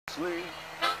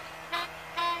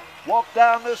walk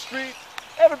down the street,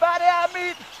 everybody I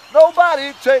meet,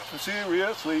 nobody takes me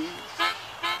seriously.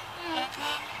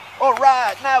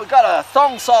 Alright, now we've got a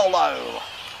thong solo.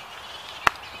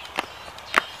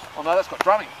 Oh no, that's got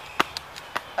drumming.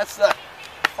 That's the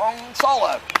thong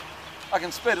solo. I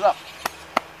can speed it up.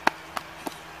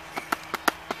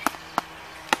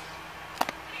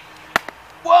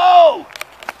 Whoa!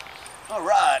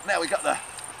 Alright, now we got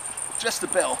just the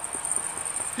bell.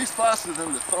 He's faster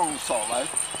than the thong solo.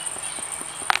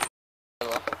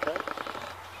 Okay.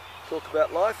 Talk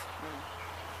about life.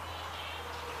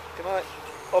 Can I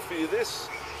offer you this?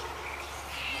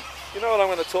 You know what I'm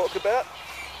going to talk about?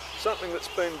 Something that's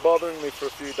been bothering me for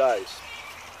a few days.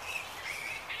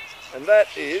 And that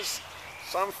is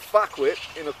some fuckwit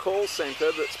in a call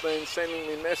centre that's been sending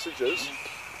me messages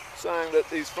saying that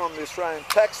he's from the Australian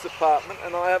Tax Department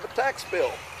and I have a tax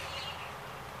bill.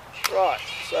 Right,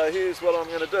 so here's what I'm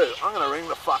going to do. I'm going to ring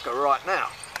the fucker right now.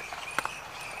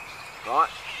 Right.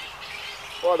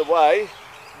 By the way,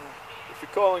 if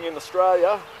you're calling in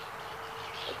Australia,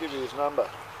 I'll give you his number.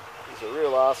 He's a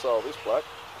real arsehole, this bloke.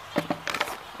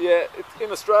 Yeah,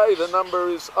 in Australia the number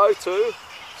is 02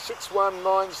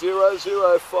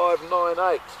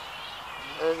 61900598,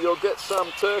 and you'll get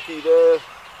some turkey there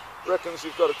reckons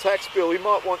you've got a tax bill. He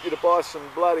might want you to buy some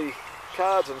bloody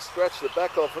cards and scratch the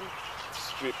back off them.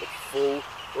 Stupid fool.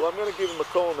 Well, I'm going to give him a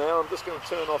call now. I'm just going to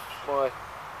turn off my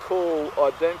call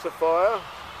identifier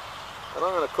and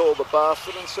I'm going to call the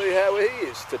bastard and see how he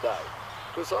is today,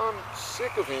 because I'm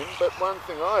sick of him, but one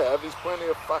thing I have is plenty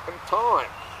of fucking time.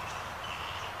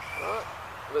 Right,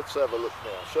 let's have a look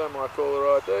now. Show my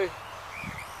caller ID.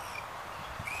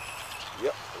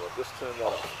 Yep, well, I'll just turn that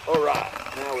off. Alright,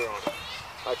 now we're on it.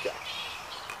 Okay.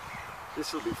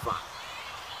 This will be fun.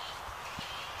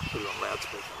 Put it on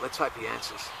loudspeaker. Let's hope he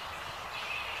answers.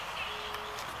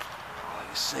 Oh,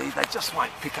 you see, they just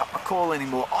won't pick up my call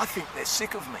anymore. I think they're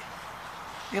sick of me.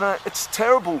 You know, it's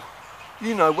terrible.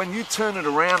 You know, when you turn it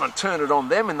around and turn it on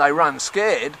them and they run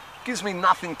scared, gives me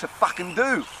nothing to fucking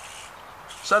do.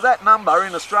 So that number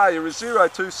in Australia is 02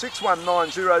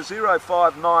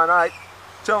 61900598.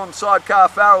 Tell them Sidecar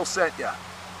Farrell sent you.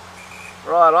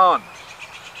 Right on.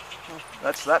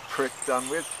 That's that prick done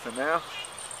with for now.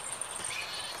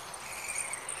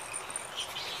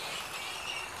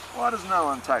 Why does no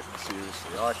one take me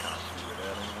seriously? I can't figure it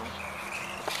out anymore.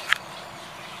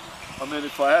 I mean,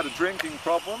 if I had a drinking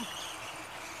problem,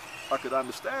 I could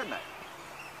understand that.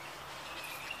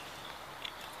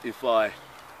 If I,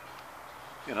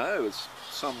 you know, was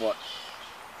somewhat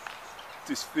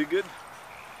disfigured,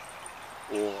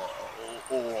 or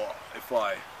if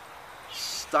I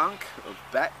stunk of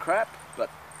bat crap,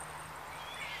 but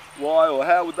why or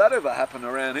how would that ever happen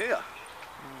around here?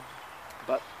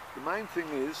 But the main thing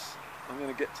is, I'm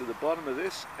going to get to the bottom of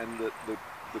this, and the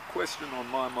question on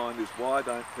my mind is, why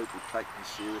don't people take me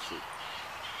seriously?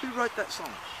 Who wrote that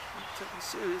song? Don't take me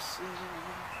seriously.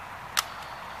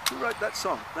 Who wrote that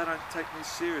song? They don't take me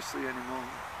seriously anymore.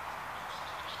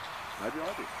 Maybe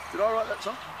I did. Did I write that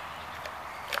song?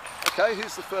 Okay,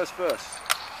 here's the first verse.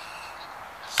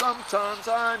 Sometimes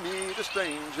I need a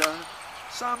stranger,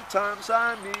 sometimes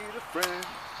I need a friend,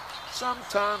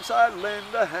 sometimes I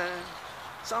lend a hand,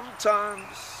 sometimes.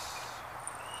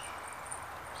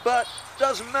 But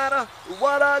doesn't matter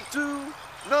what I do,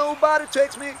 nobody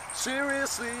takes me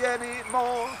seriously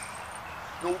anymore.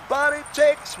 Nobody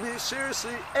takes me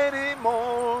seriously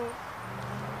anymore.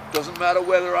 Doesn't matter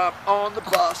whether I'm on the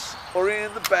bus or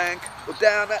in the bank or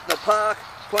down at the park,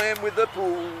 playing with the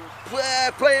pool,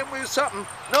 playing with something.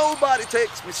 Nobody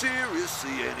takes me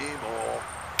seriously anymore.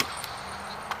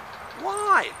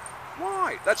 Why?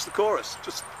 Why? That's the chorus.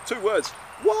 Just 2 words.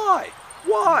 Why?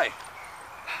 Why?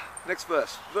 Next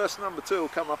verse. Verse number 2 will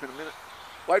come up in a minute.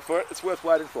 Wait for it. It's worth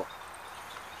waiting for.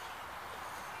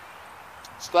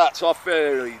 Starts off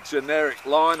very generic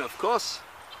line, of course.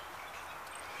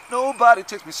 Nobody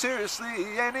takes me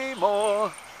seriously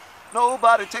anymore.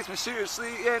 Nobody takes me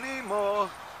seriously anymore.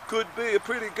 Could be a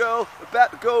pretty girl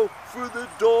about to go through the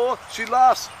door. She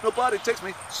laughs. Nobody takes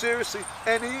me seriously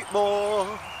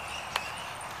anymore.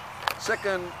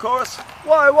 Second chorus.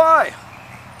 Why?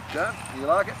 John, you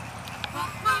like it?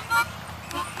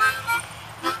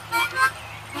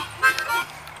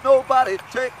 Nobody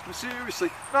takes me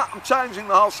seriously. No, I'm changing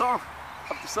the whole song.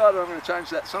 I've decided I'm going to change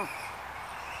that song.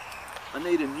 I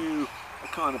need a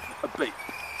kind of a beat.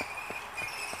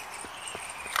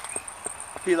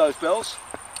 Hear those bells?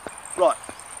 Right.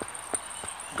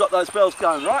 Got those bells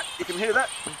going, right? You can hear that?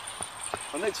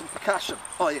 I need some percussion.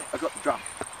 Oh yeah, I got the drum.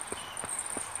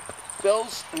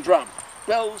 Bells and drum.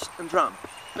 Bells and drum.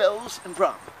 Bells and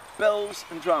drum. Bells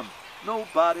and drum.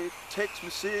 Nobody takes me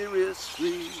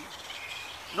seriously.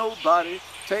 Nobody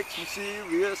takes me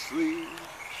seriously.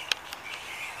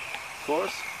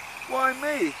 Chorus. Why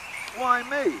me? Why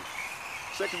me?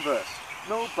 Second verse.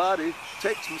 Nobody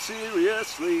takes me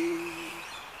seriously.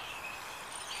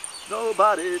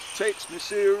 Nobody takes me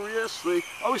seriously.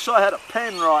 I wish I had a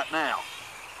pen right now.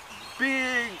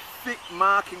 Big, thick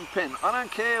marking pen. I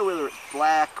don't care whether it's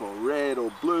black or red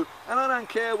or blue, and I don't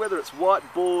care whether it's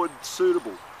whiteboard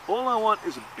suitable. All I want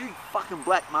is a big fucking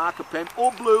black marker pen,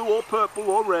 or blue or purple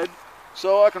or red,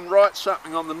 so I can write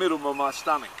something on the middle of my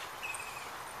stomach.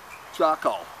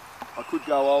 Charcoal. I could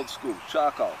go old school.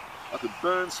 Charcoal. I could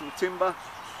burn some timber,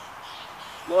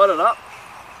 light it up,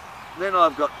 then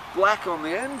I've got black on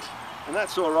the end, and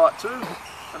that's alright too,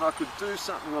 and I could do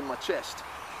something on my chest.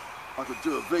 I could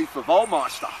do a V for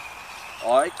Volmeister.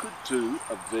 I could do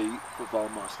a V for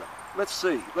Volmeister. Let's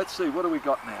see, what do we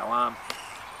got now?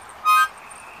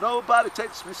 Nobody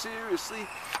takes me seriously.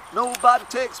 Nobody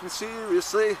takes me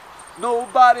seriously.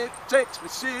 Nobody takes me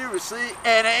seriously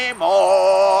anymore.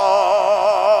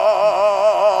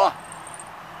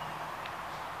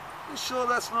 You sure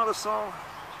that's not a song?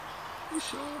 You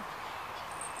sure?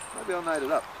 Maybe I made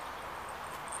it up.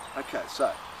 Okay,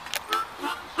 so.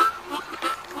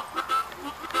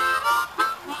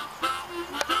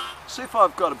 See if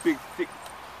I've got a big, thick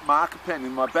marker pen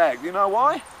in my bag. You know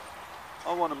why?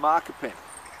 I want a marker pen.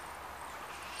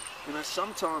 You know,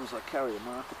 sometimes I carry a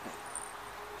marker pen.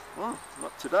 Well,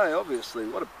 not today, obviously.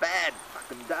 What a bad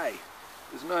fucking day.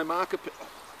 There's no marker pen.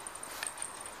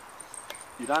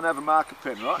 You don't have a marker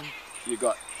pen, right? You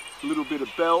got a little bit of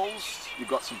bells. You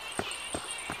got some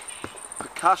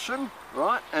percussion,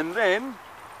 right? And then,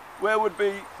 where would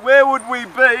we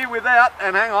be without?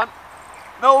 And hang on.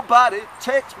 Nobody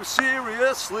takes me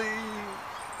seriously.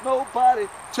 Nobody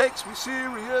takes me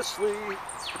seriously.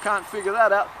 I can't figure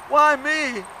that out. Why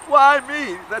me? Why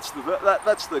me? That's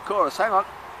the chorus. Hang on.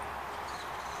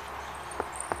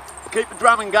 Keep the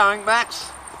drumming going,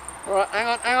 Max. All right, hang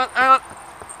on.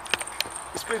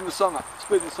 You're speeding the song up.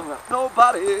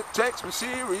 Nobody takes me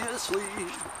seriously.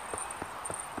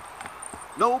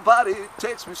 Nobody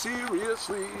takes me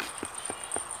seriously.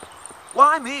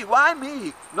 Why me? Why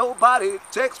me? Nobody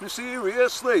takes me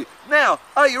seriously. Now,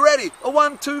 are you ready? A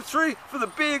 1, 2, 3 for the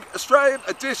big Australian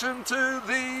addition to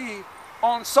the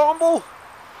ensemble.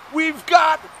 We've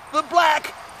got the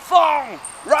black thong.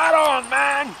 Right on,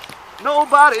 man.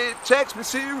 Nobody takes me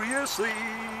seriously.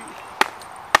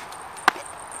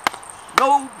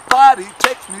 Nobody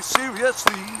takes me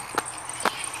seriously.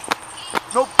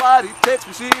 Nobody takes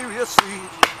me seriously.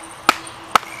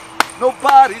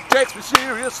 Nobody takes me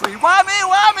seriously. Why me?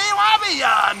 Why me? Why me?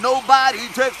 Nobody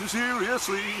takes me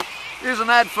seriously. Here's an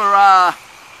ad for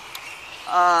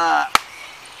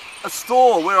a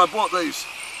store where I bought these.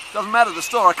 Doesn't matter the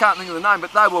store, I can't think of the name,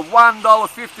 but they were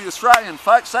 $1.50 Australian,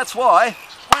 folks. That's why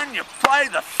when you play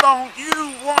the thong,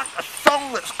 you want a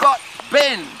thong that's got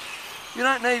bend. You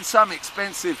don't need some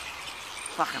expensive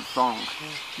fucking thong.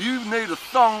 You need a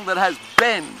thong that has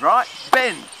bend, right?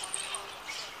 Bend.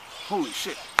 Holy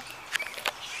shit.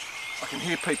 I can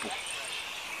hear people.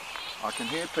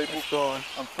 It's gone.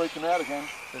 I'm freaking out again.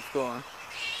 It's gone.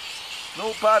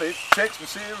 Nobody takes me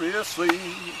seriously.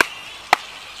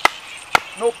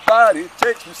 Nobody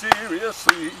takes me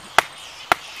seriously.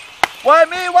 Why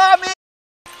me? Why me?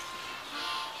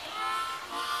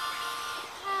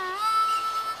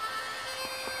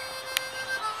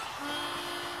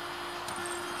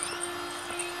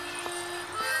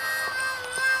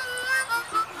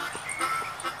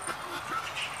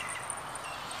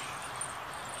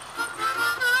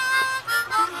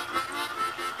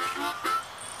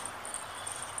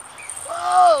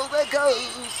 Oh, there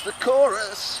goes the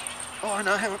chorus. Oh, I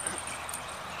know, hang on.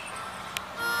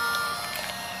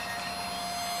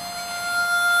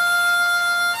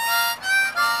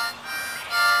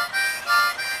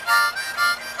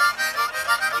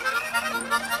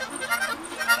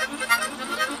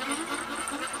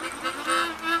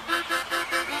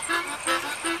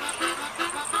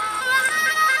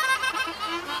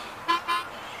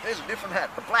 There's a different hat,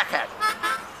 the black hat.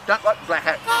 Don't like the black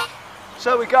hat.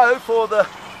 So we go for the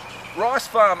rice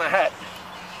farmer hat.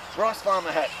 Rice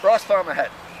farmer hat. Rice farmer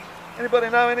hat. Anybody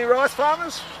know any rice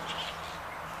farmers?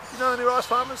 You know any rice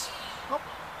farmers? Nope.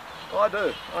 Well, I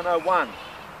do. I know one.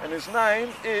 And his name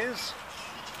is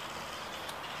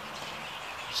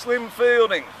Slim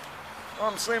Fielding.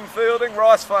 I'm Slim Fielding,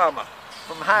 rice farmer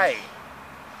from hay.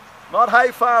 Not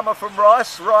hay farmer from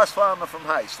rice, rice farmer from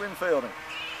hay. Slim Fielding.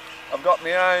 I've got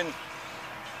my own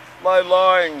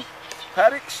low-lying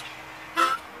paddocks.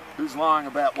 Who's lying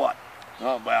about what?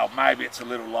 Oh, well, maybe it's a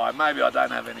little lie. Maybe I don't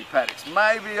have any paddocks.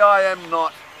 Maybe I am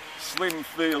not swim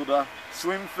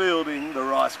fielding the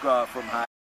rice grower from hay.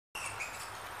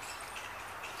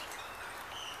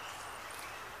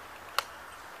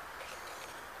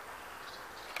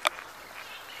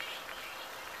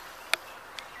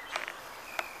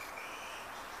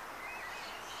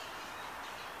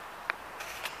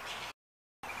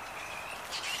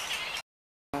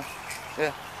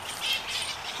 Yeah.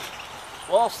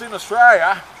 Whilst in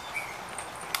Australia,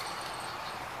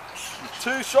 with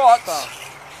 2 shots,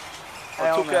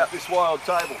 I took out this wild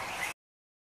table.